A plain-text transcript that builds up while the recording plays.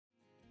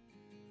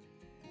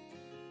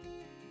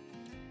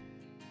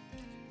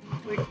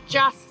We're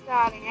just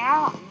starting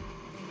out.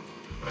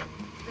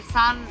 The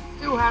sun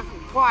still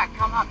hasn't quite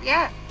come up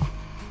yet.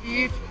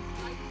 Beautiful.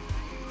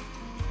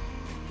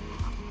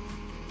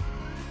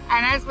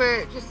 And as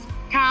we're just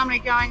calmly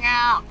going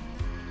out,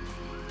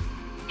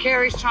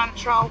 Kerry's trying to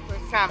troll for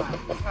a salmon.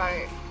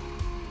 So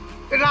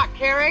good luck,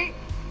 Kerry.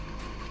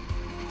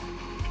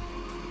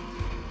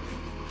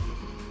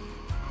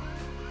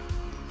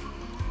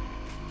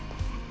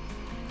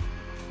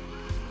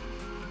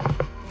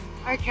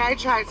 Okay,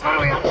 Trace, what are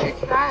we up to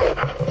today?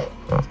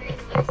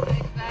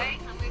 Today,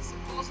 unless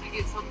of course we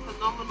get some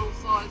phenomenal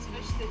size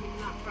fish that we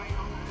can upgrade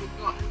on what we've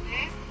got in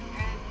there.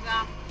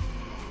 And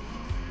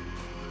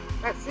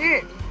that's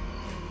it.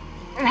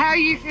 And how are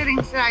you feeling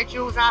today,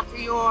 Jules, after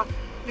your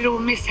little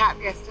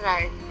mishap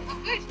yesterday?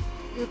 I'm good.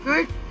 You're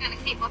good? I'm going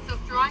to keep myself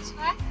dry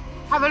today.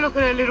 Have a look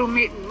at her little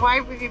mitten.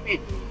 Wave with your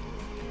mitten.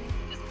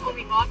 Just call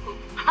me Michael.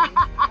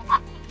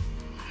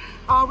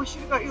 Oh, we should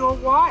have got you a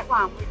white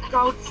one with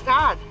gold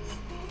studs.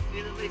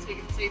 Then at least we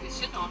can see the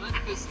shit on it,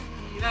 because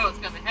you know what's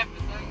going to happen,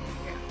 don't you?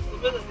 Yeah. The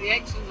minute the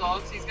action's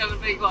on, she's going to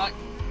be like...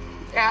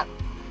 Yeah,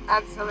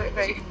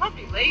 absolutely. She can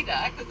probably lead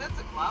her, because that's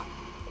a club.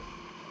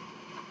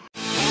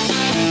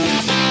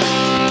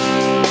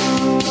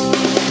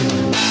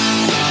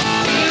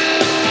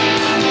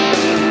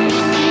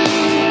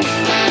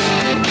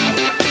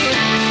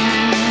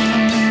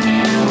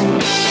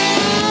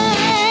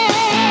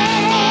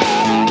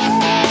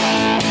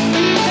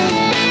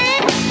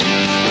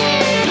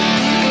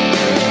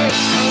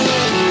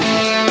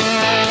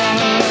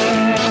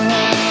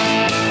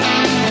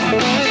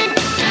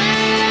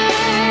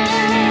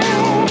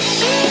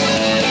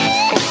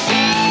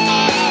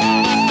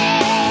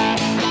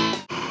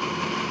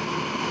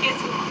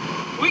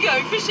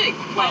 Fishing.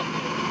 Well,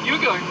 you're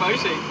going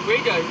boating,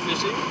 we're going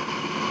fishing.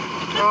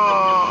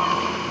 Oh.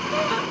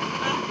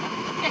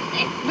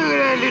 Look at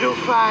her little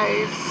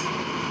face.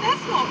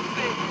 That's not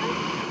fair.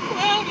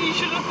 Well, you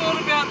should have thought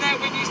about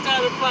that when you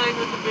started playing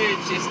with the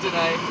birds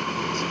yesterday.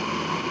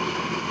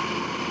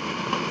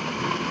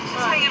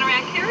 She's hanging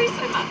around Kerry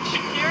so much.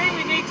 Kerry,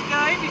 we need to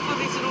go before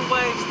these little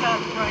waves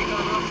start to break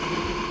on us.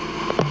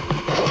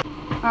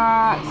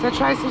 Alright, so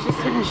Tracy's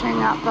just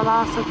finishing up the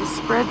last of the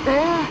spread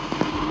there.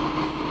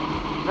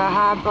 The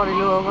hard body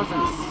lure wasn't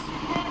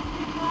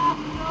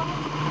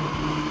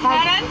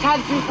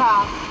tad too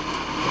fast.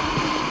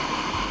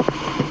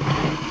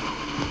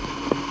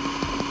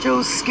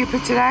 Jules skipper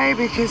today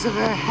because of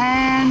her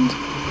hand.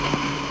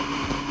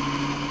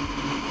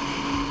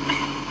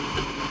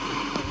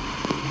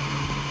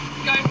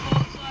 Go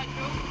port side,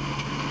 Jules.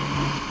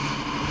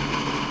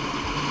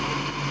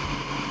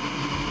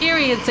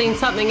 Kerry had seen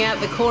something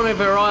out the corner of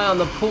her eye on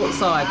the port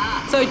side,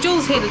 so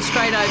Jules headed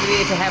straight over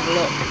there to have a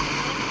look.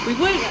 We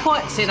weren't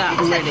quite set up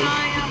and ready.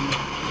 I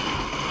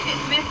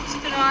get miffed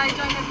that I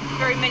don't have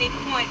very many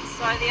points,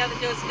 so the other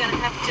girls are going to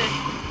have to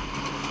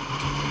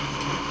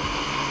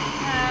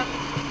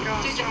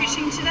do the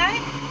fishing today.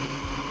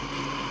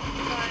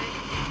 So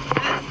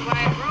that's the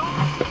way it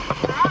rolls.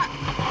 Alright.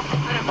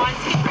 I don't mind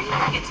skipping,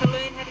 I get to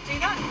learn how to do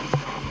that.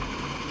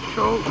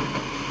 Cool.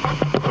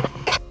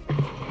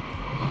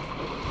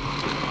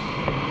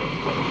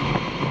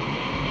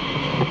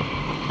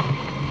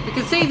 We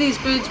could see these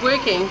birds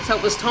working, so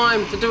it was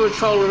time to do a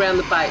troll around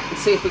the bait and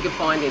see if we could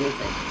find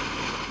anything.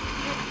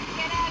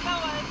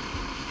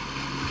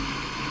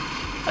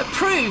 It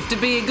proved to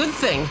be a good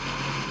thing.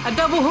 A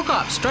double hook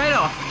up straight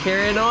off.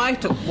 Kerry and I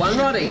took one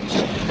rod each.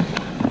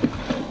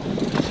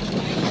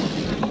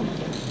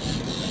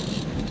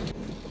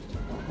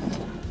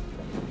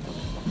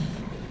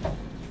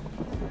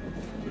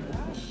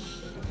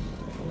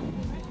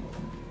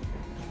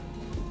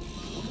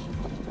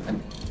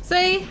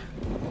 See?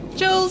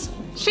 Jules,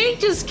 she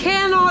just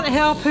cannot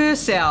help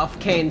herself,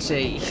 can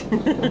she?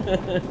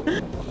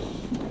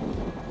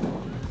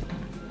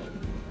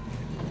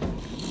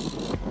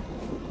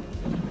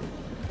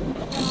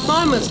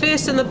 Mine was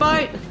first in the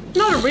boat.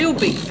 Not a real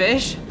big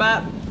fish,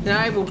 but, you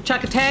know, we'll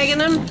chuck a tag in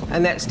him,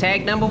 and that's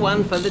tag number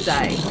 1 for the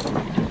day.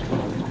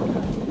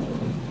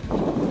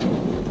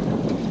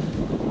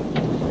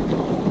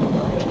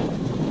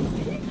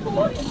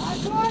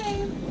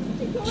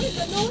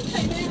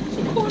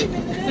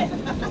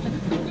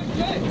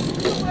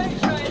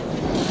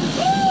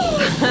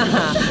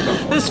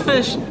 This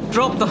fish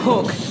dropped the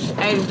hook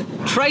and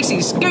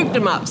Tracy scooped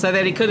him up so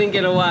that he couldn't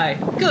get away.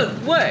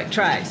 Good work,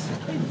 Trace.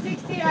 It's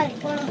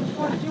 68.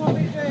 What do you want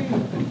me to do?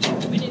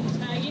 We need to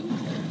tag him.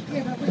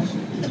 Yeah, but which?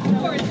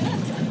 4, isn't it?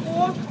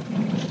 4?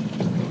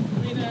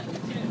 Leave it.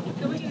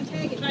 So we're going to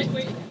tag it. Right,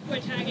 we're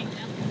tagging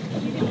now.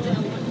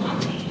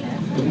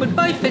 With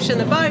both fish in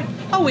the boat,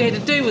 all we had to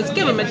do was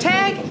give him a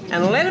tag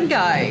and let him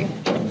go.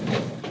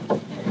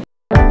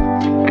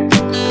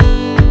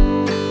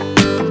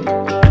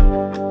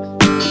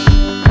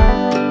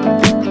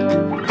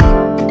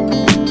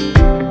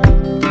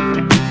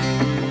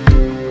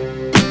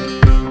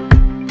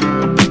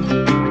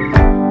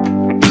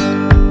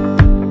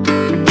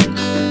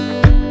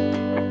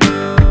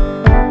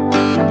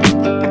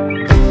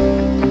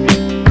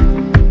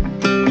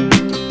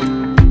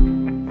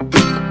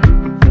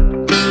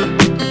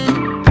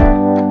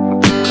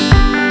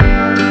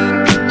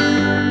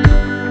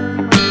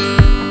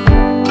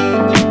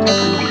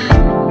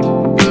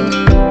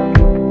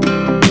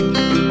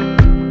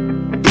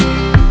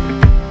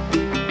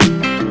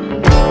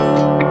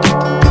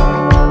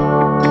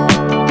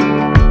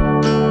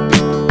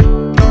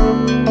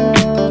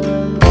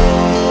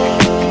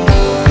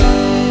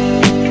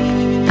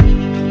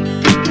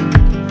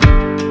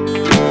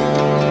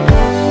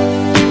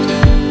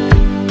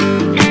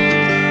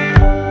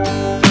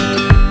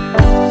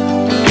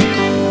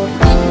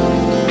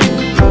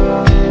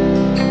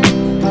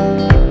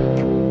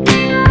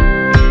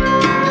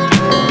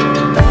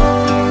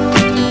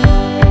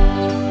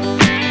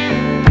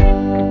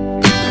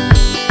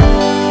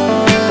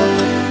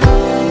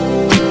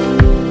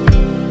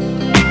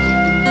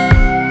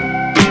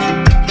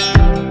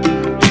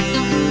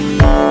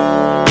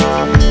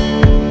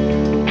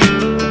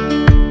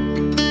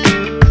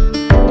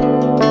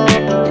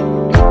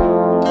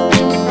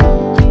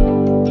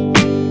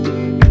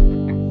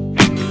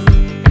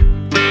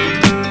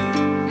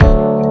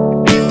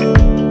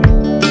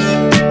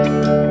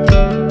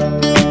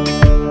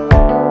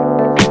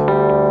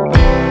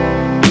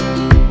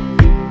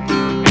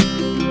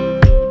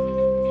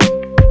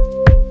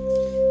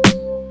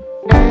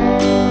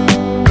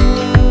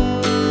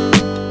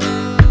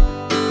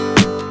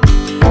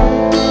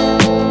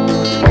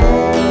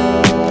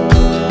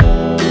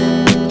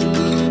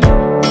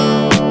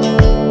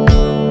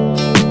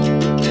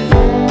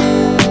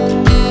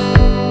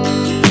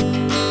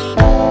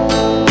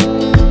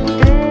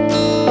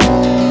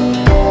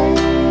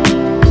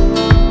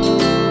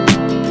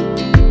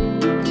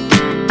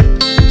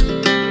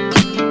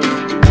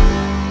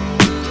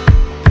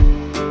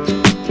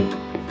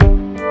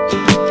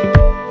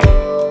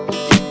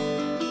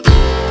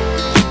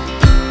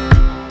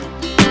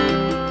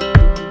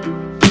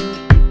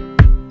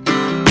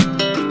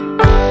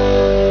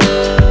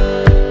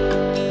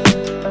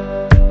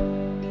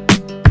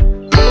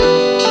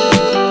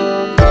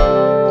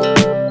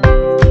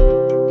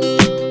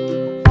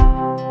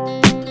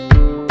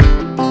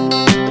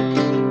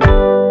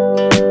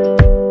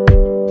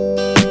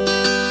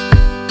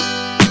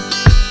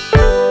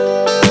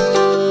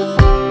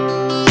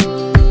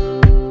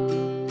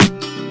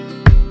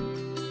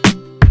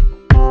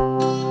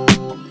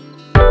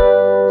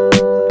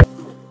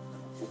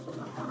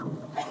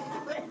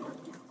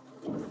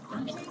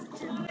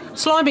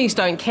 slimies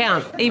don't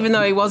count, even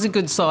though he was a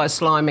good sized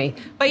slimy.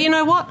 But you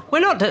know what? We're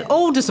not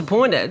all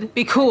disappointed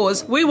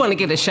because we want to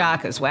get a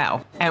shark as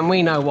well. And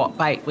we know what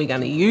bait we're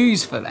going to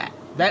use for that.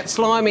 That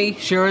slimy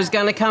sure is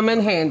going to come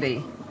in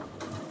handy.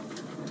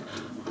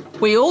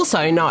 We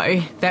also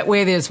know that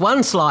where there's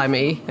one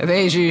slimy,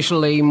 there's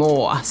usually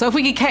more. So if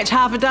we could catch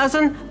half a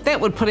dozen,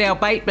 that would put our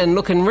bait bin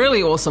looking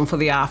really awesome for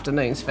the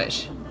afternoon's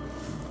fish.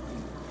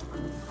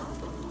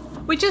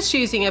 We're just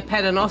using a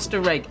paternoster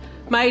rig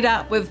made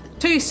up with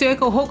 2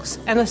 circle hooks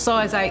and a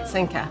size 8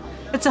 sinker.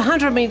 It's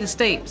 100 metres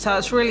deep, so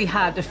it's really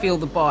hard to feel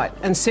the bite,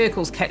 and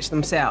circles catch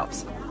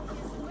themselves.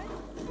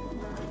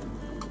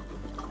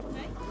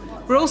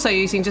 We're also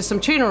using just some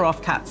tuna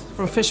offcuts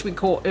from fish we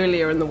caught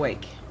earlier in the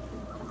week.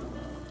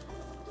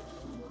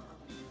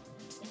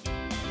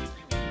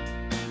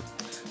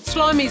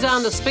 Slimies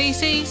aren't a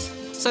species,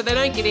 so they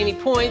don't get any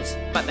points,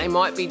 but they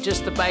might be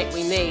just the bait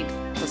we need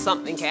for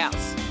something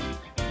else.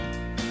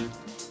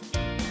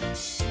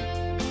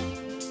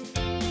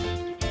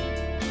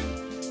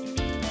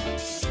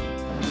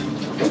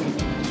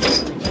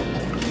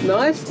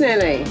 Nice,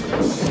 Nanny.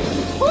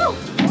 Woo!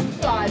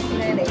 Size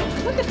nanny.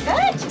 Look at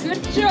that.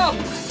 Good job.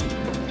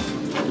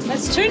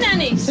 That's 2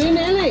 nannies. 2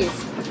 nannies.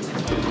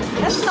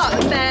 That's not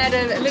bad.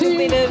 A little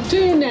bit of...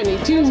 2 nanny.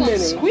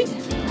 Squid.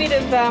 Bit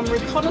of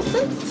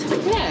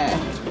reconnaissance. Yeah.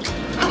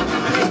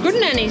 Good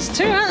nannies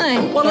too, aren't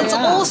they? Well, it's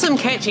awesome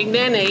catching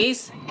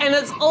nannies, and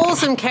it's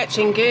awesome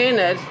catching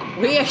gurnard.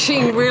 We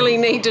actually really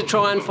need to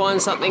try and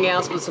find something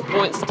else with some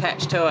points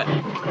attached to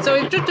it. So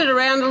we've drifted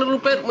around a little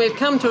bit, and we've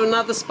come to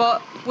another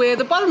spot where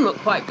the bottom looked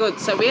quite good.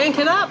 So we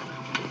anchored up,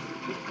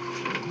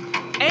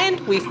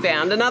 and we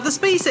found another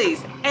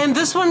species, and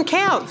this one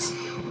counts.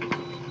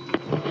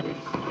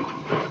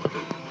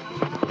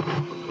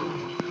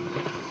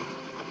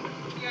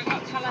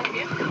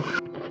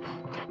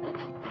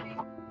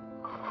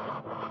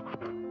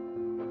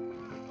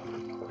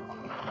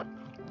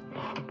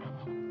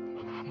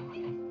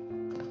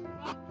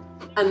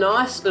 A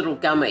nice little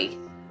gummy.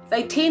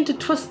 They tend to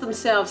twist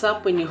themselves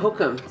up when you hook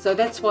them, so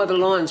that's why the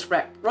line's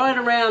wrapped right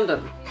around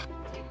them.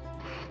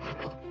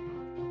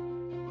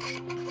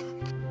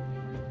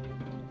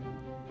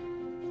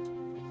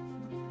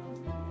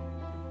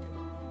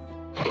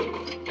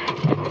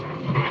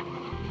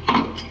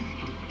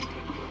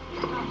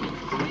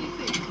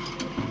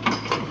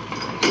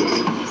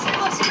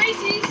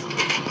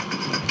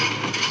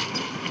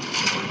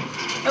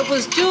 It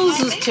was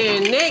Jules'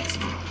 turn next,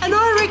 and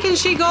I reckon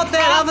she got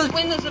that other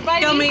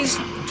gummy's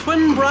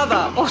twin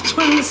brother or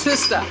twin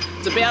sister.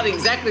 It's about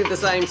exactly the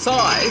same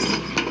size.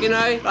 You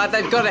know, like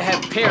they've got to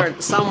have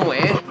parents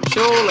somewhere,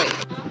 surely.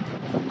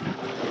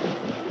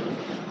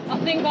 I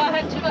think I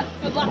had too much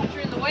good luck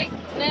during the week.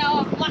 Now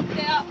I've lucked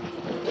out.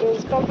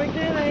 Jules got big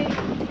nanny.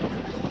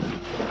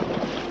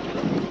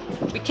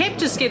 We kept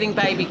just getting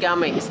baby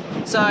gummies,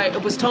 so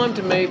it was time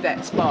to move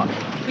that spot.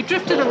 We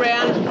drifted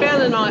around,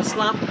 found a nice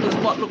lump with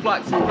what looked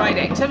like some great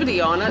activity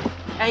on it,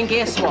 and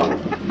guess what?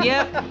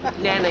 Yep,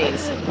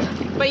 nannies.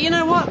 But you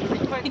know what?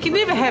 You can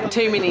never have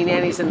too many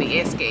nannies in the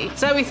esky,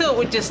 so we thought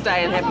we'd just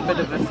stay and have a bit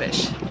of a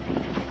fish.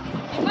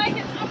 You're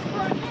making up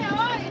for it now,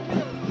 aren't you?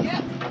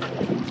 Yep.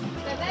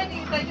 The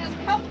nannies, they just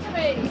come to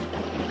me.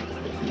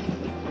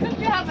 Because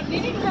you have a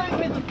knitting room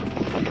with them.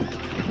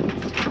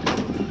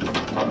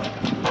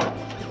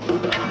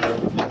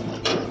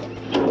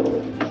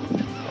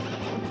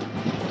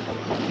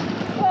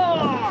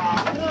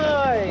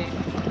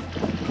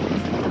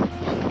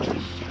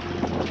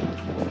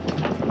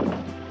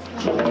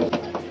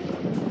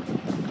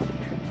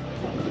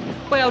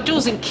 Well,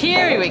 Jules and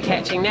Kerry were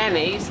catching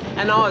nannies,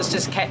 and I was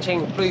just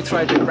catching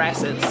blue-throated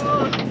wrassers.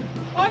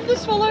 I'm the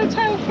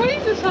swallowtail queen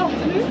this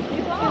afternoon.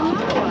 You are?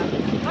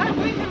 No,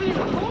 we haven't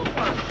even caught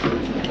one.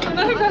 I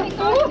know about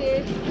 4. I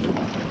did.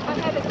 I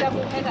had a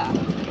double header.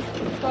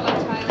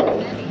 Swallowtail and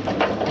nanny.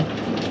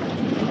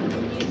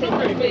 You said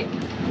very big.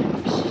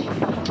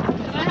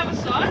 Can I have a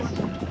size?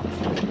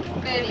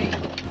 Nanny.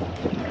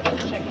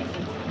 Checking.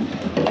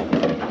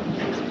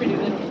 It's pretty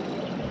little.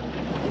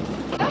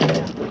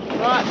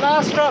 Right,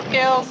 last drop,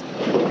 girls.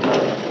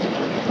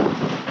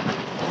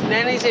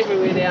 Nannies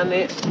everywhere down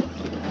there.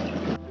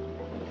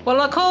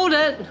 Well, I called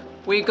it.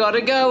 We got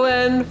to go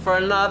in for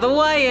another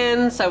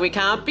weigh-in, so we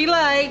can't be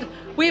late.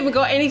 We haven't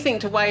got anything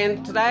to weigh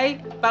in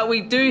today, but we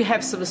do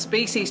have some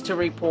species to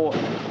report.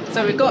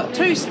 So we've got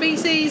 2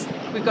 species,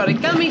 we've got a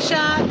gummy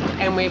shark,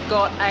 and we've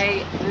got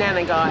a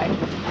nanagai.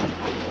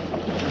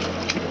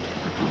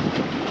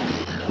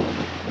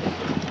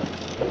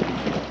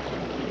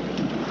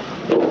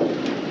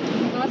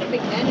 Nice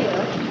big nanny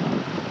though.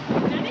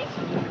 Nanny?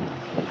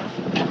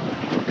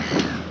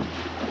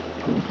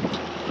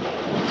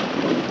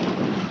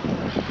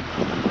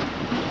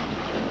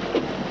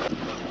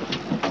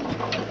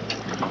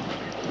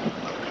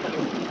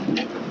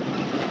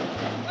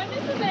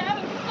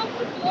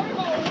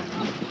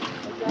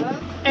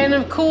 And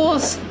of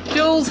course,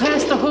 Jules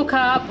has to hook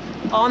up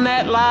on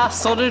that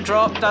last sort of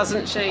drop,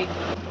 doesn't she?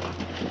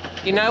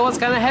 You know what's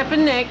going to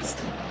happen next.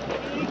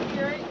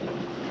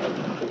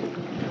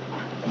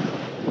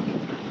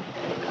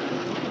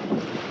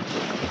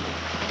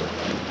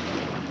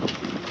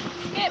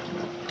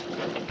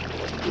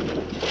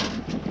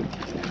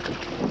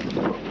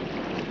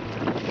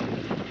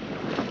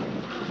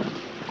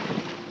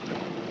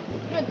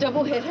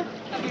 double header.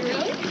 Have you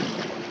really?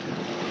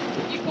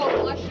 You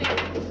caught my sheep.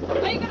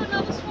 Oh, you got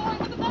another swallow?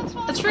 Look at that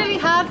swallow. It's really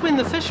hard when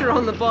the fish are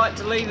on the bite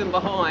to leave them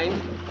behind.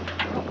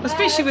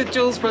 Especially with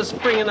Jules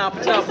bringing up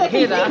a double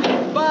header.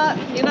 But,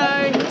 you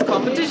know, it's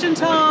competition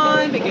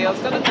time. A girl's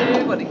got to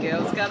do what a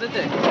girl's got to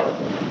do.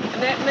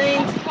 And that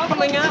means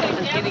pulling up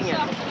and heading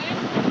out.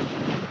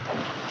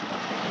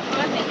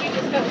 I think you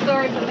just got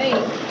sorry for me.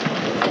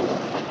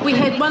 We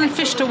had one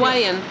fish to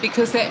weigh in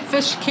because that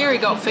fish Kerry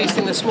got first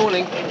thing this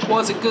morning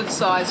was a good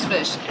sized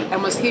fish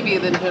and was heavier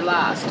than her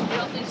last.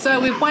 So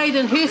we've weighed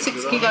in her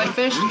 6 kilo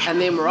fish and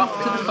then we're off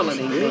to the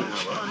filleting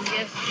bench.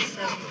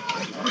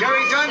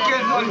 Jerry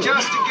Duncan on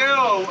Just a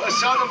Girl, a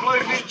southern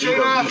bluefin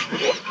tuna.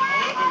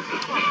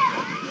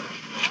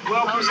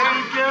 Well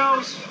presented,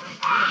 girls.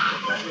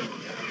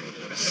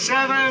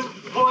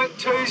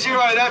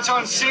 7.20, that's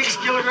on 6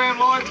 kilogram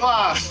line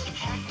class.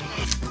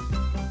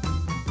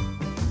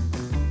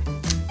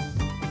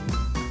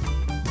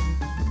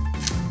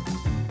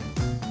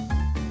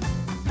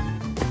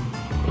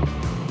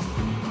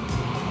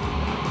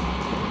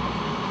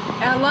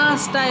 Our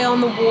last day on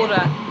the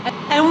water,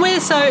 and we're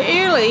so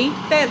early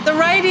that the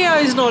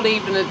radio's not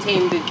even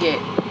attended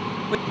yet.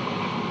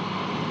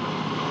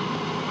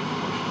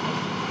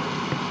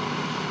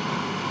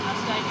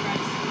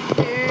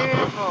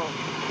 Beautiful.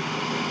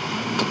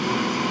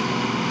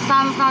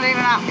 Sun's not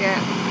even up yet.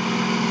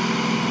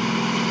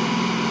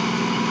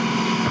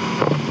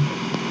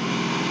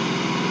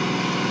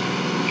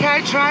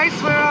 Okay, Trace,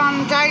 we're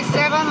on day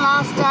 7,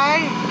 last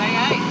day.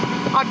 Day 8.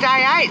 Oh,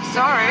 day 8,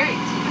 sorry.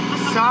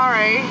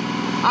 Sorry.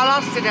 I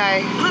lost a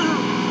day.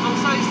 I'm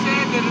so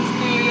sad that it's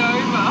nearly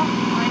over.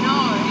 I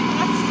know.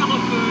 That's not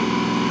good.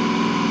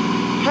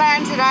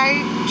 Plan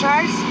today,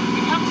 Trace?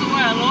 It comes away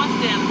our life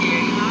down here,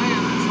 you know,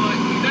 and it's like,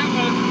 you don't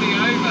want it to be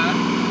over.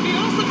 It'd be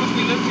awesome if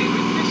we lived here.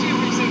 We'd fish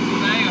every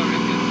single day, I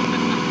reckon.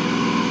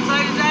 So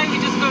today we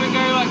just got to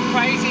go like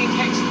crazy and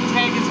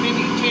tag as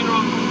many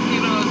channel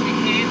as we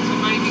can to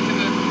maybe have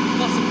a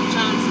possible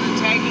chance of the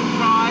tagging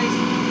prize.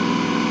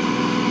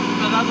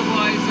 But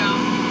otherwise,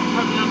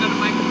 probably not going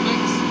to make the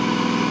mix.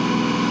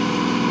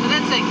 But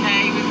that's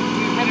okay.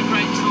 We've had a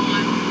great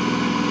time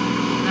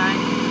today.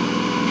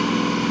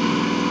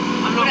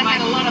 We've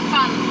had a lot of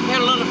fun. We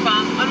had a lot of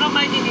fun. I'm not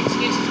making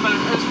excuses, but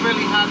it is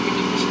really hard when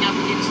you're fishing up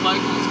against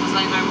locals because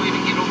they know where to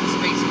get all the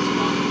species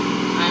from.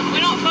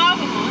 We're not far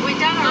from them.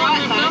 We've done all right,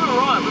 We've done all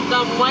right. We've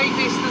done way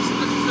best. This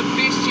is the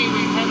best year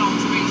we've had on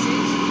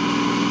species.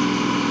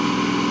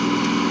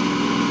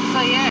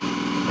 So yeah,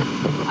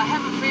 I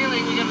have a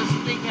feeling we're going to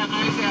stick our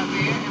nose out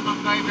there and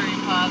not go very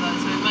far though.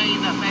 So we may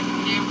end up back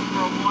again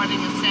for a whiting,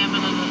 a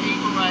salmon and an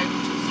eagle ray,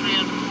 which is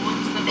 300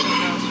 points. That's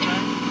what goes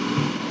straight.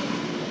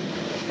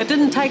 It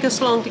didn't take us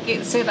long to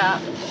get set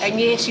up, and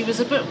yeah, she was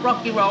a bit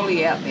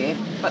rocky-rolly out there,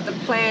 but the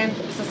plan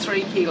was a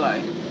 3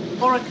 kilo,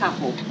 or a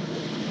couple.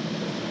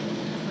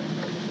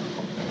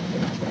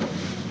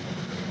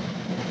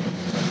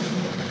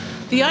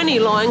 The only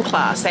line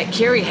class that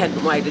Kerry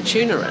hadn't weighed a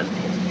tuna in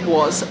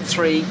was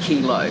 3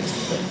 kilos.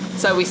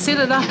 So we set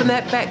it up in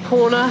that back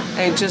corner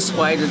and just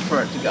waited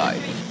for it to go.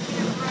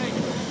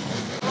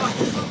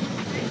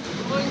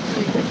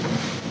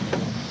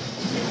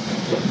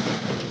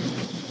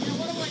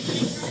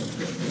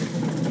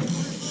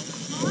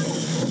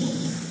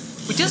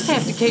 We just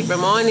have to keep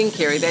reminding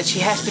Kerry that she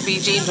has to be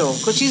gentle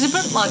because she's a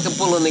bit like a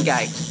bull in a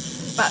gate.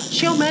 But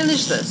she'll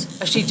manage this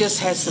if she just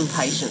has some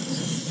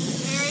patience.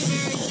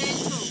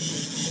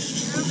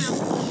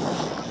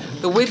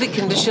 The weather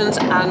conditions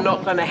are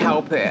not going to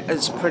help her.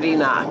 It's pretty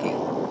narky.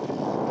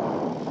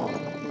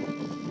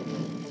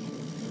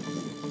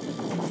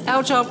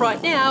 Our job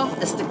right now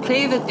is to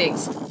clear the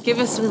decks, give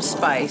her some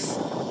space,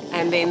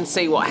 and then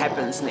see what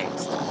happens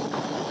next.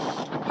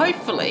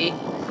 Hopefully,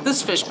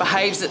 this fish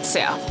behaves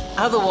itself.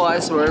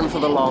 Otherwise, we're in for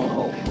the long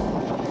haul.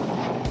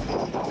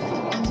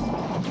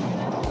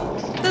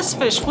 This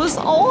fish was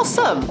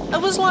awesome. It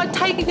was like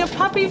taking a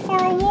puppy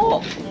for a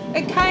walk.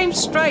 It came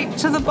straight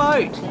to the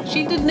boat.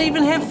 She didn't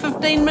even have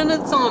 15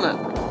 minutes on it.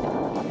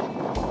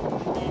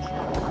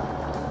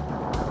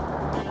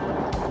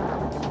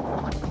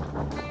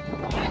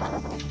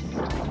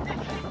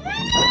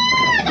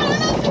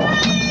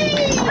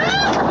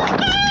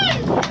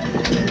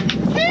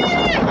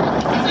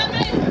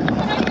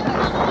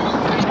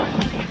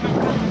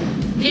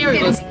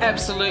 Kerry was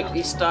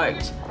absolutely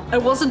stoked.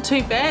 It wasn't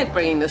too bad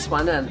bringing this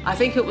one in. I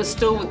think it was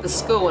still with the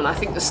school, and I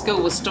think the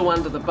school was still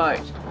under the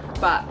boat.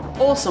 But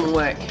awesome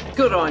work.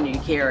 Good on you,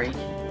 Kerry.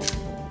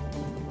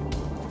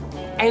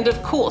 And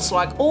of course,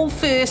 like all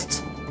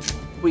firsts,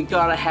 we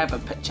gotta have a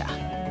picture.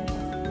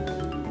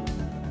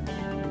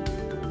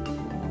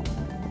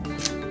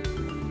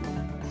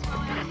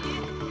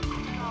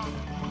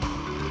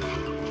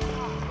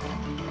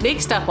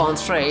 Next up on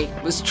 3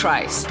 was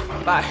Trace,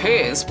 but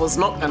hers was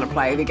not going to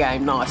play the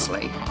game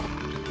nicely.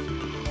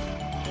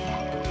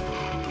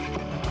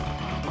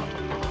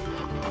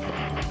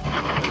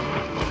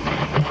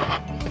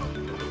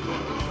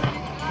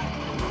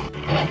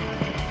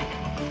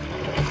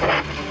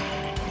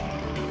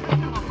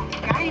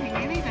 Gaining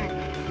anything.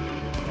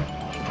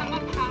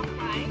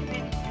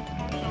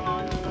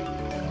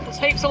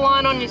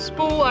 your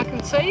spool, I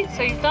can see,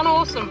 so you've done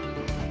awesome.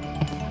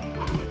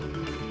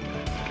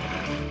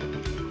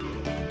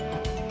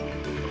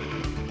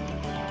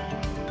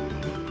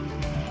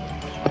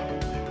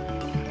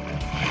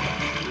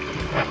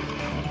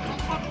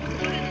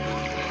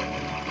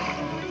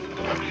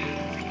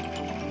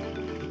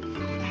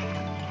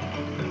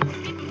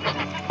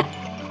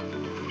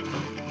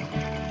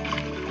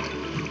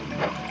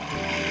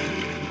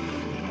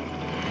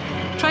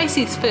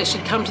 Tracy's fish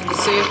had come to the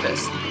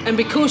surface, and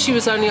because she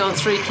was only on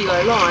 3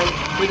 kilo line,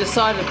 we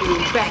decided we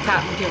would back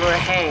up and give her a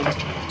hand.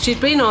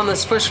 She'd been on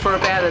this fish for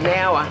about an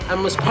hour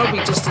and was probably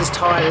just as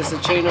tired as the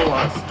tuna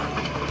was.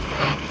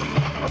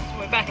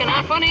 We're backing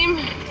up on him.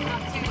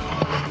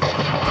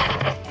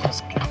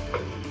 Just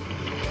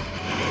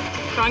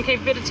try and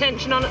keep a bit of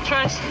tension on it,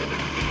 Trace,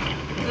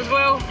 as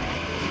well.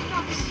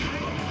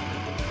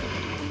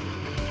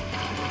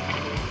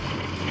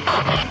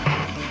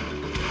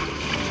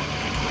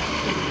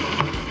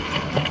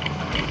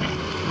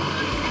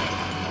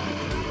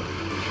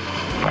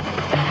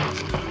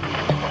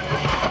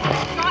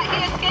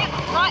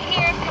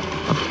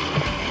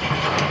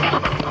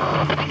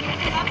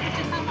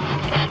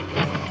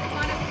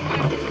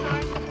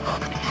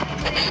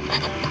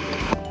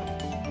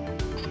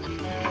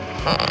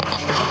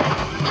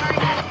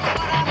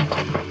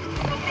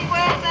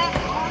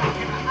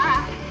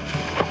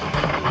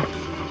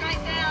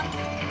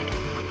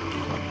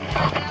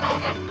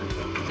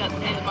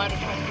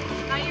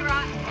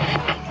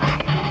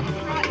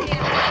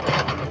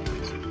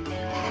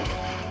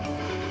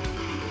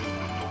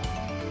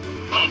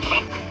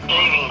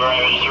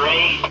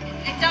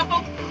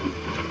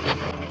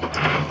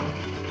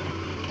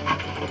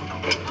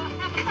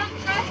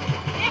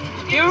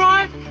 You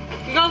alright?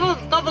 You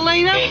got the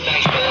leader?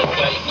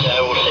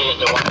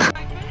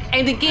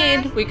 And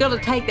again, we got to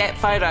take that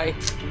photo.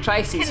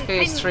 Tracy's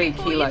first 3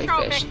 kilo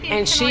fish,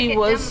 and she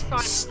was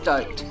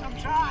stoked.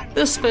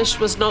 This fish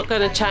was not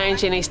going to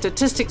change any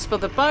statistics for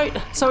the boat,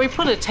 so we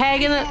put a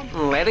tag in it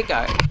and let it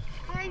go.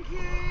 Thank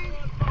you.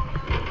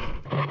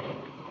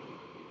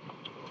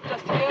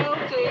 Just a girl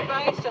to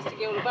base, just a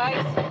girl to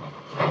base.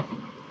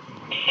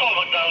 Port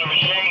MacDonnell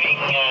receiving,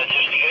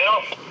 just a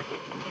girl.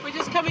 We're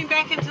just coming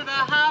back into the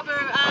harbour,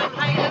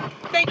 Hayden.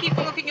 Thank you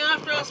for looking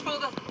after us for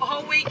the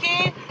whole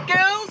weekend.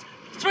 Girls,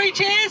 3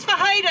 cheers for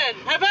Hayden.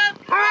 Hip hip.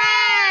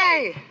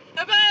 Hooray!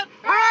 Hip hip.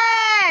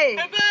 Hooray!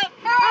 Hip hip.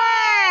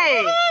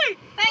 Hooray! Hooray!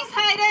 Thanks,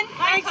 Hayden.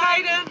 Thanks,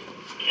 Hayden.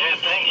 Yeah,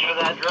 thanks for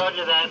that,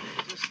 roger that.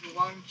 Just the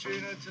one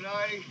tuna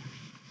today.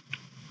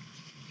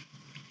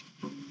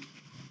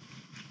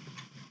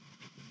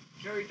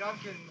 Kerry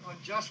Duncan on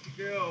Just a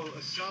Girl,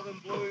 a southern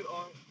blue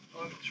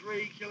on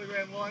 3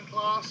 kilogram line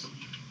class.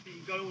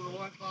 You've got all the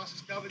line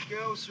classes covered,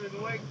 girls, through the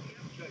week.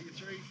 You've got your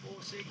 3,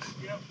 4, 6,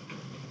 yep.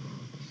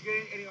 Did you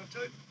get any on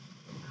 2?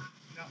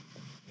 No.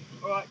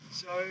 Alright,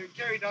 so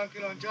Kerry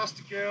Duncan on Just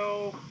a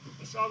Girl,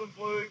 a southern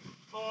blue,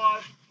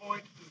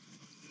 5.02.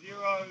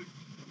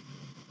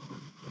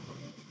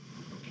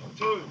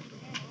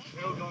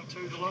 Held on to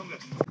the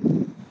longest.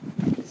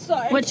 So,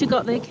 What you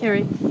got there,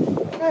 Kerry?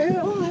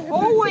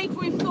 all week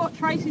we've thought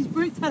Tracy's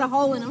boots had a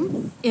hole in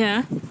them,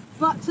 Yeah.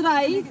 but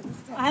today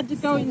I had to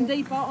go in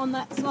deeper on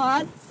that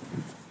side.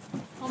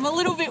 I'm a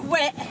little bit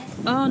wet.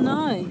 Oh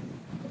no.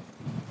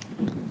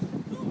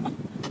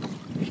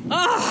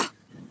 Ah!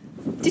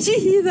 Did you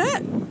hear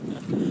that?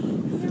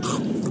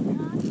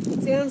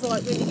 Sounds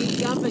like when you get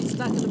gumpy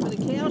stuck in a bit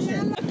of cow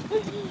shit.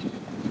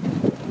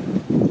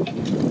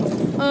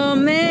 Oh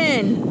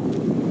man.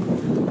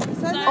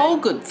 All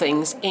good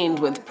things end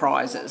with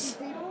prizes.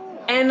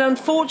 And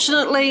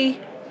unfortunately,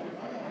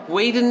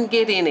 we didn't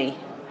get any.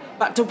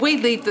 But did we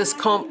leave this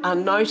comp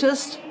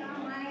unnoticed?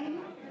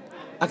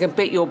 I can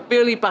bet your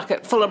burley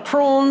bucket full of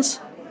prawns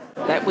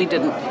that we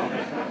didn't.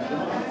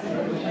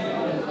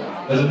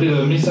 There's a bit of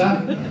a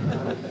mishap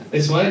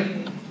this week.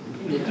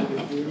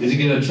 Did you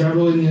get a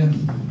treble in your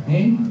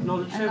hand?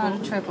 Not a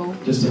treble.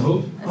 Just a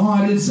hook? Oh,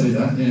 I did see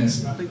that,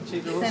 yes.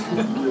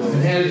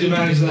 And how did you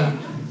manage that?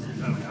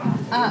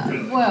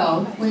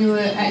 Well, we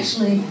were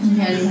actually,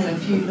 we only had a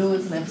few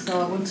lures left,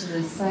 so I wanted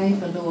to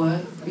save a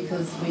lure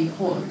because we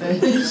caught a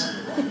bird.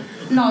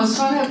 No, I was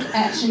trying to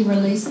actually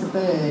release the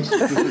bird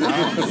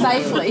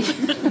safely.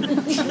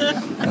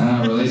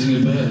 Releasing a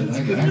bird,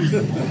 okay.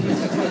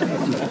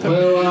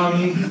 Well,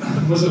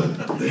 was it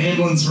the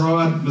ambulance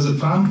ride, was it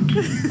fun?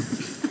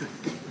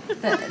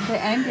 The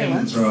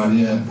ambulance? Ride,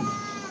 yeah.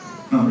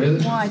 Not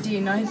really? Why, do you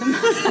know them?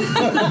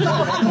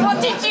 What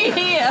did you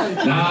hear?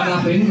 Nah,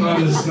 nothing. I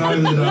just know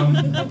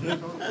that,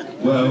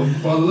 well,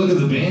 by the look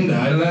of the Band-Aid,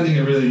 I don't think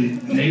it really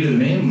needed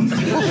an ambulance.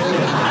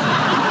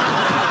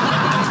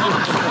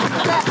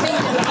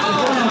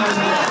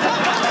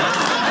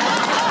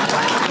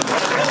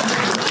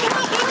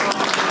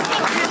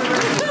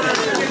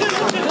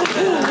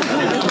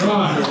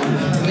 Right,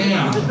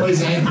 now,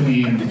 where's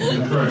Anthony and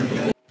the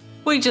crew?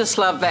 We just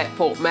love that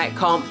Port Mac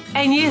comp,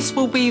 and yes,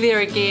 we'll be there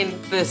again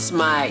this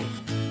May.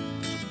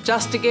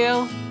 Just a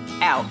Girl,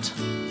 out.